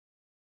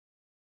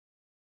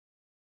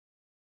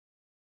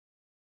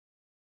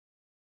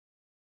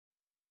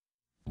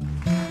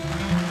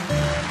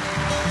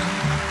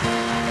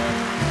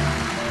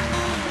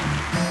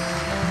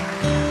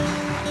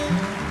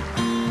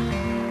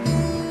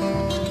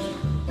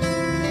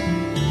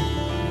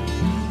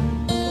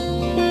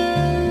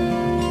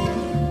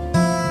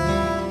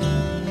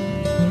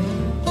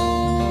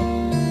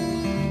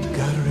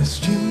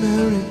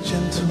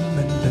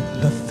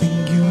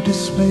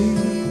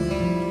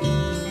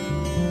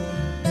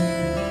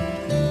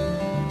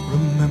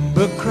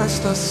Remember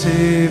Christ our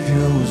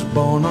Savior was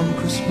born on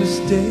Christmas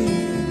Day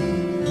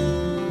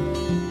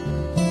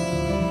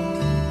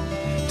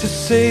to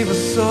save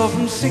us all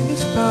from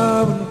Satan's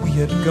power when we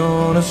had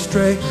gone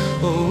astray.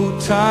 Oh,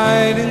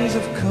 tidings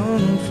of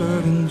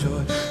comfort and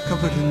joy,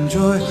 comfort and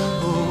joy.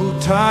 Oh,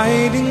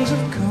 tidings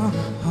of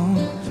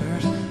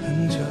comfort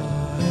and joy.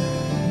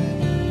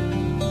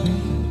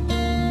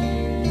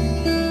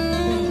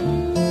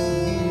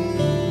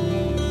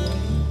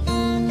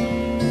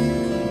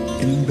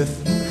 In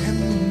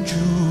Bethlehem,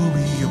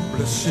 Jewry, a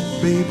blessed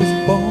babe was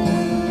born,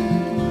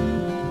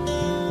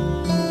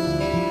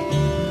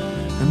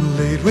 and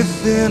laid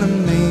within a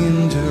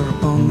manger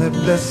upon that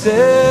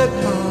blessed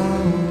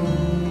lawn.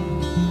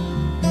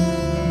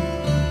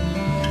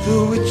 The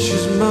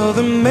witch's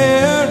mother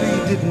Mary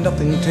did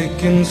nothing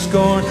take in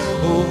scorn.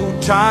 Oh,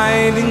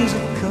 tidings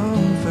of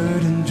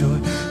comfort and joy,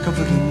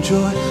 comfort and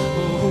joy.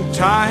 Oh,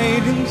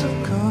 tidings of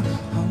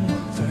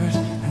comfort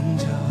and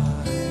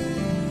joy,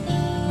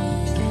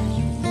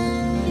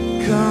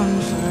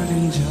 comfort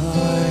and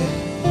joy.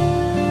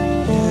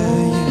 Yeah,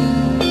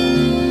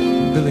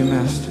 yeah. Billy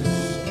Masters.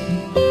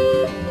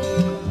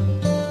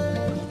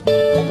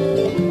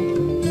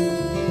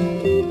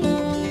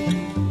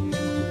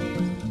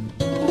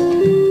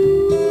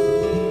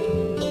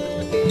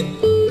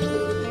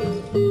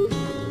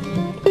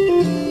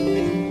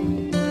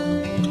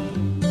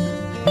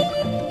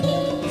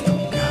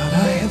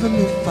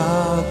 Heavenly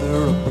Father,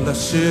 a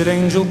blessed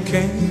angel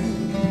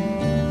came,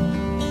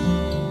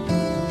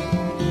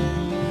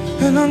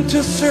 and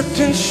unto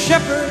certain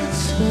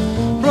shepherds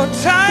brought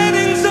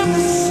tidings of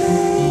the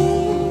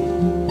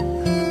same,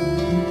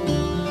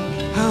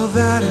 how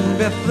that in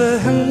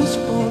Bethlehem was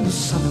born the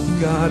Son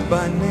of God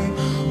by name.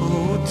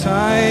 Oh,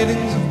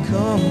 tidings of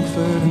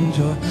comfort and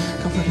joy,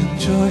 comfort and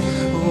joy.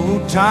 Oh,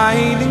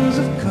 tidings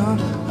of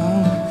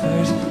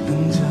comfort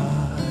and joy,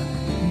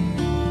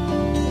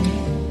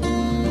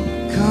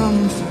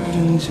 comfort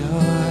and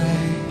joy.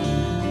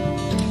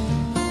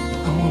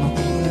 I wanna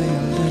play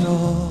a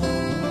little,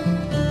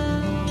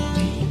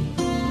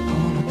 I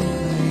wanna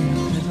play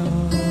a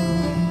little.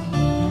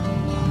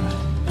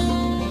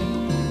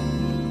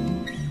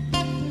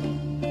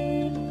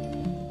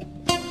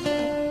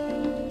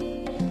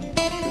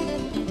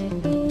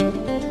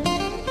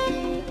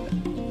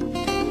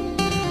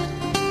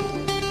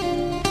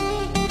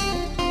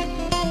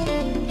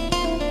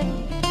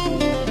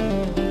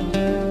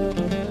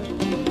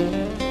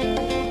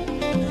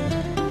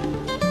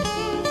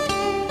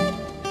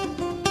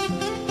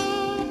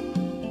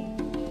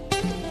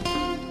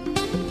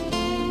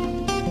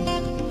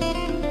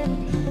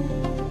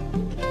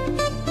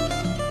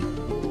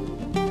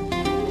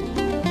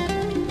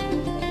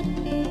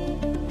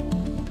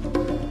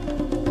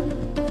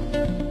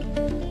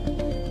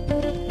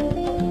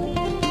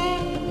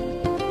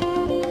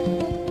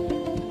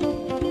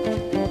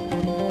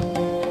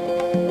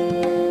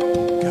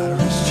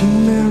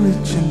 Merry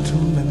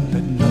gentlemen,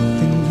 let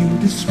nothing you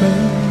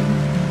dismay.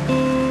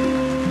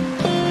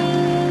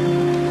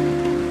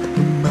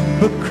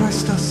 Remember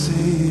Christ our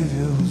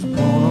Savior was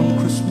born on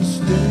Christmas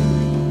Day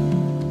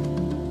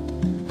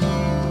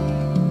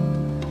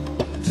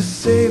to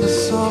save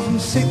us all from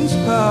Satan's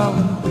power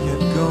when we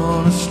had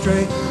gone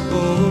astray.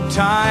 Oh,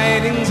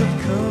 tidings of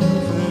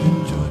comfort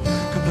and joy,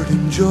 comfort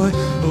and joy.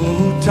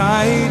 Oh,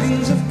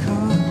 tidings of